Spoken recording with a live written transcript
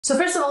So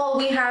first of all,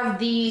 we have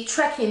the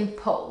trekking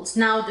poles.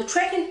 Now the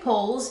trekking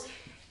poles,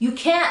 you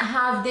can't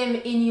have them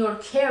in your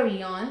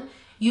carry-on.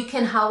 You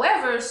can,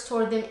 however,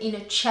 store them in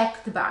a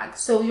checked bag.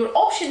 So your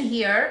option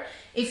here,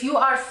 if you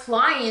are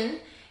flying,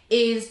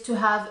 is to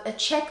have a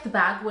checked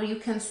bag where you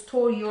can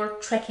store your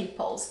trekking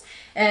poles.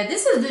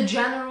 This is the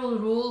general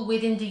rule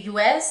within the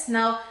US.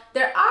 Now,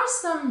 there are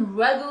some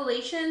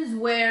regulations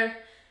where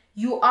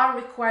you are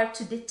required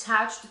to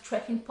detach the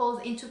trekking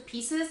poles into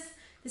pieces.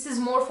 This is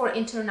more for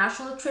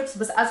international trips,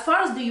 but as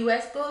far as the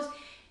US goes,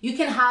 you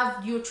can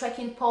have your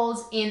trekking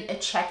poles in a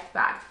checked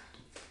bag.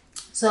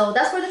 So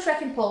that's for the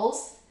trekking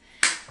poles.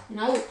 And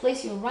I will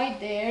place you right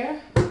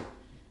there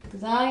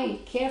because I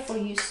care for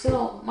you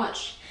so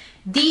much.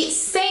 The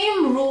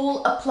same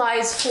rule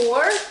applies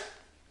for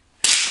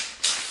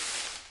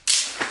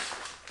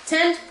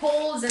tent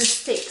poles and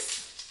sticks.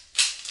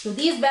 So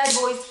these bad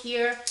boys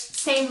here,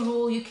 same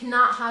rule, you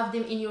cannot have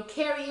them in your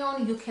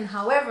carry-on. You can,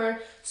 however,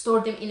 store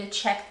them in a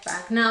checked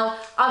bag. Now,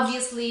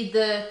 obviously,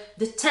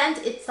 the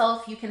tent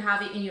itself, you can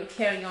have it in your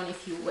carry-on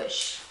if you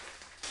wish.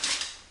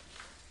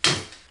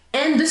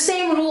 And the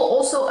same rule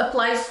also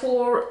applies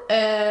for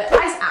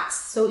ice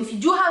axe. So if you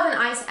do have an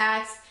ice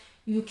axe,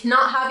 you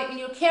cannot have it in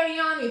your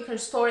carry-on, you can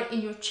store it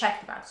in your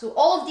checked bag. So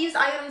all of these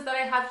items that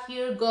I have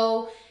here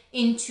go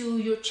into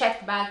your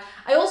checked bag.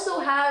 I also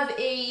have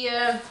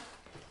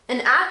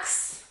an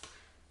axe.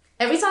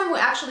 Every time we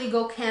actually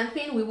go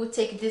camping, we would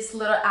take this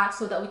little axe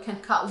so that we can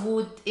cut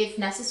wood if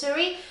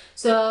necessary.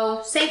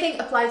 So same thing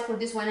applies for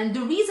this one. And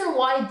the reason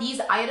why these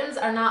items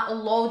are not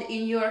allowed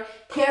in your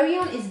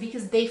carry-on is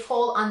because they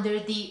fall under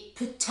the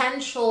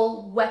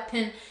potential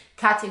weapon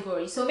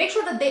category. So make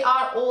sure that they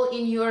are all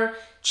in your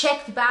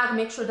checked bag.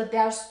 Make sure that they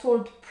are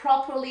stored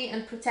properly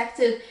and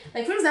protected.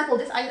 Like for example,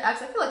 this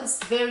axe, I feel like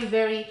it's very,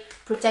 very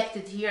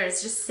protected here.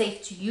 It's just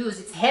safe to use.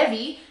 It's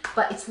heavy,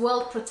 but it's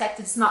well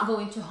protected. It's not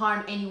going to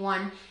harm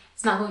anyone.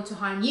 It's not going to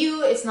harm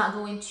you. It's not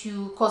going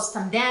to cause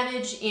some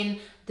damage in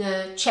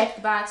the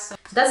checked bag. So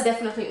that's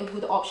definitely a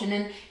good option.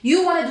 And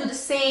you want to do the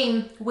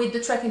same with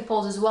the trekking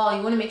poles as well.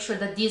 You want to make sure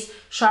that these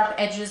sharp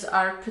edges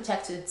are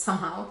protected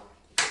somehow.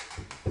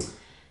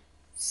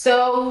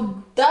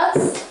 So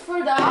that's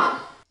for that.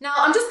 Now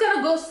I'm just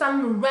gonna go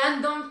some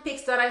random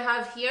picks that I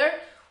have here.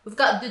 We've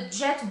got the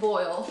jet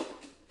boil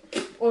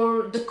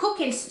or the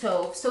cooking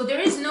stove. So there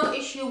is no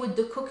issue with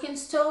the cooking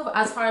stove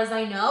as far as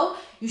I know.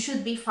 You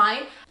should be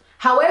fine.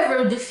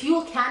 However, the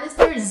fuel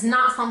canister is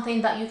not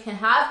something that you can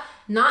have,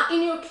 not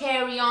in your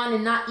carry-on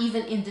and not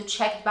even in the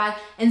checked bag.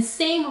 And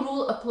same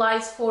rule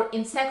applies for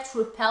insect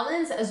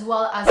repellents as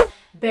well as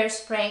bear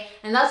spray.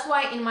 And that's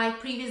why in my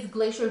previous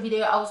glacier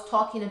video, I was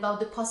talking about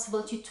the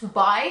possibility to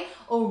buy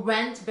or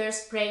rent bear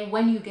spray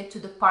when you get to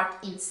the park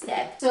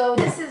instead. So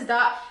this is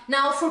that.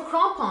 Now for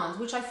crampons,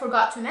 which I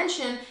forgot to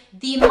mention,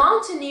 the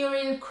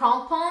mountaineering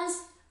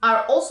crampons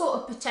are also a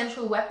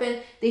potential weapon.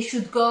 They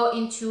should go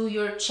into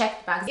your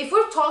checked bags. If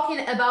we're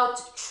talking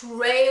about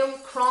trail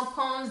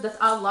crampons that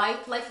are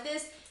light like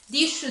this,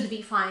 these should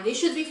be fine. They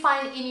should be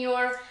fine in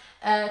your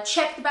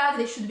checked bag.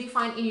 They should be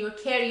fine in your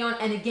carry-on.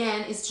 And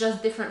again, it's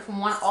just different from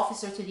one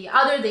officer to the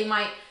other. They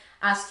might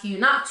ask you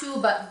not to,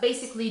 but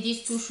basically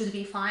these two should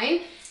be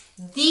fine.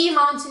 The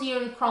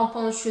mountaineering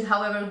crampons should,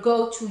 however,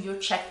 go to your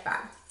checked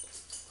bag.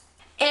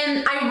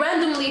 And I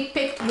randomly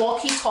picked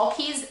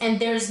walkie-talkies, and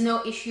there's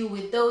no issue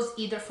with those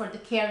either for the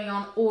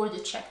carry-on or the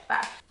checked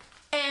bag.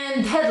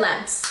 And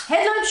headlamps.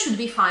 Headlamps should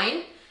be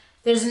fine.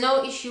 There's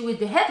no issue with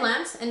the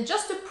headlamps. And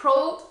just a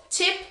pro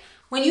tip,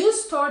 when you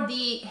store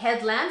the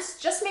headlamps,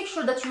 just make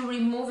sure that you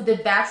remove the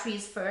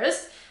batteries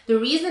first. The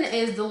reason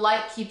is the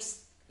light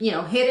keeps,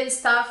 hitting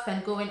stuff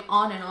and going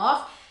on and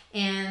off,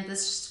 and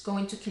that's just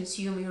going to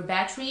consume your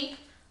battery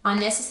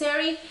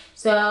unnecessary.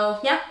 So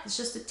yeah, it's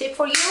just a tip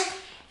for you.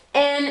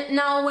 And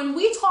now when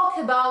we talk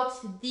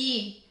about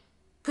the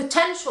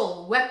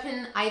potential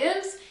weapon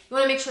items, you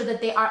want to make sure that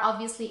they are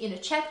obviously in a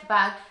checked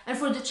bag. And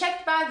for the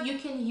checked bag, you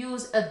can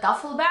use a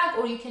duffel bag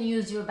or you can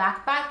use your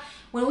backpack.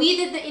 When we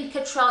did the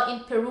Inca Trail in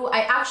Peru,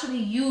 I actually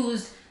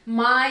used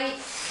my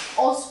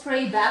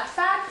Osprey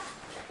backpack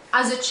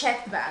as a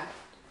checked bag,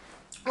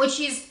 which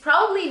is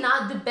probably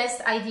not the best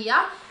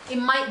idea. It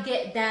might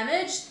get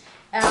damaged.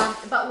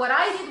 But what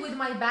I did with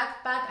my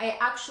backpack, I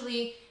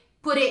actually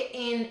put it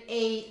in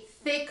a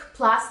thick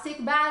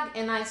plastic bag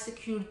and I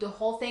secured the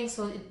whole thing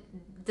so it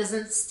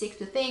doesn't stick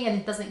to thing and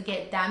it doesn't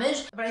get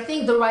damaged. But I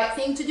think the right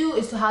thing to do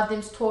is to have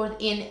them stored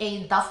in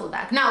a duffel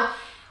bag. Now,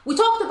 we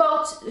talked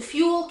about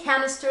fuel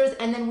canisters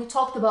and then we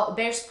talked about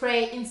bear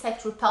spray,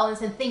 insect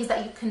repellents and things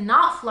that you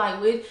cannot fly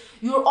with.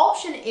 Your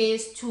option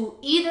is to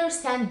either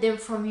send them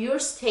from your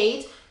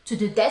state to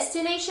the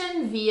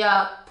destination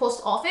via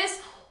post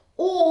office,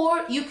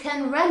 or you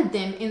can rent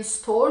them in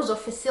stores or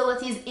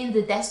facilities in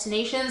the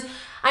destinations.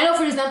 I know,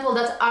 for example,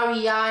 that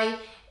REI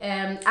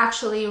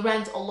actually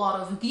rent a lot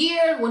of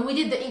gear. When we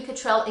did the Inca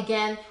Trail,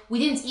 again, we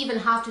didn't even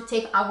have to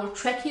take our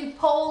trekking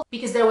pole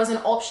because there was an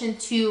option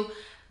to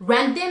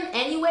rent them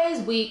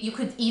anyways. You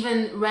could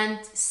even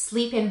rent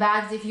sleeping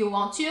bags if you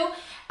want to.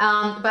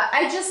 But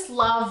I just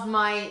love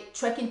my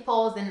trekking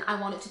poles and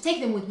I wanted to take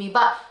them with me.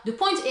 But the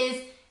point is,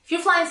 if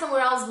you're flying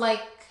somewhere else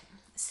like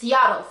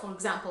Seattle, for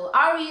example,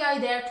 REI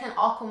there can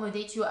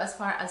accommodate you as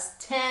far as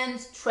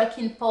tents,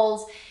 trekking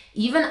poles,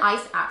 even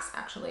ice axe.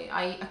 Actually,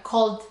 I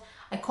called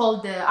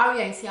the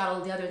REI in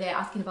Seattle the other day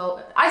asking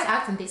about ice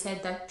axe, and they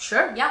said that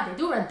sure, yeah, they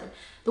do rent them.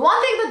 The one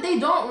thing that they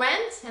don't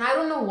rent, and I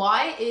don't know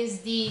why, is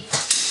the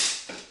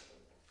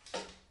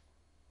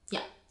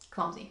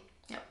clumsy.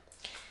 Yeah.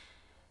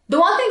 The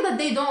one thing that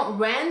they don't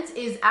rent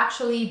is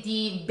actually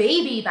the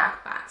baby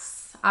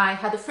backpacks. I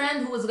had a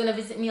friend who was gonna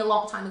visit me a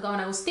long time ago, and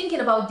I was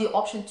thinking about the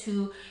option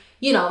to,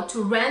 you know,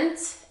 to rent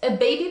a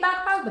baby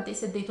backpack, but they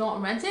said they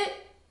don't rent it.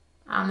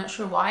 I'm not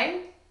sure why.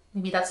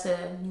 Maybe that's a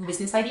new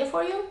business idea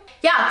for you.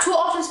 Yeah, two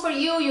options for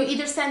you. You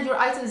either send your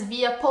items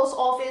via post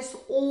office,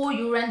 or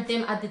you rent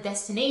them at the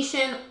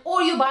destination,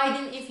 or you buy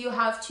them if you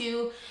have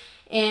to.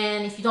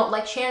 And if you don't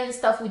like sharing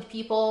stuff with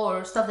people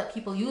or stuff that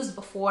people used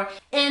before.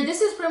 And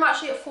this is pretty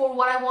much it for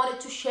what I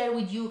wanted to share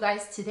with you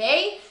guys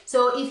today.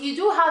 So if you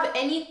do have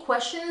any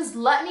questions,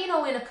 let me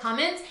know in a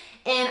comment.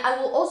 And I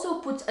will also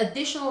put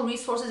additional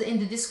resources in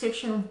the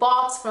description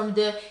box from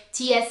the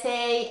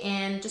TSA,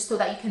 and just so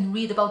that you can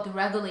read about the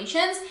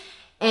regulations.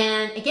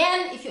 And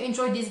again, if you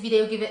enjoyed this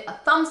video, give it a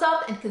thumbs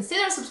up and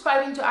consider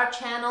subscribing to our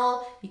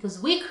channel,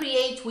 because we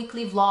create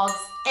weekly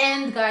vlogs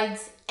and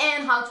guides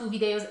and how-to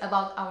videos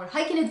about our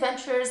hiking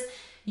adventures.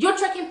 Your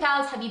trekking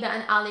pals, Habiba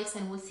and Alex,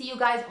 and we'll see you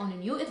guys on a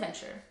new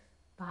adventure.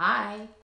 Bye.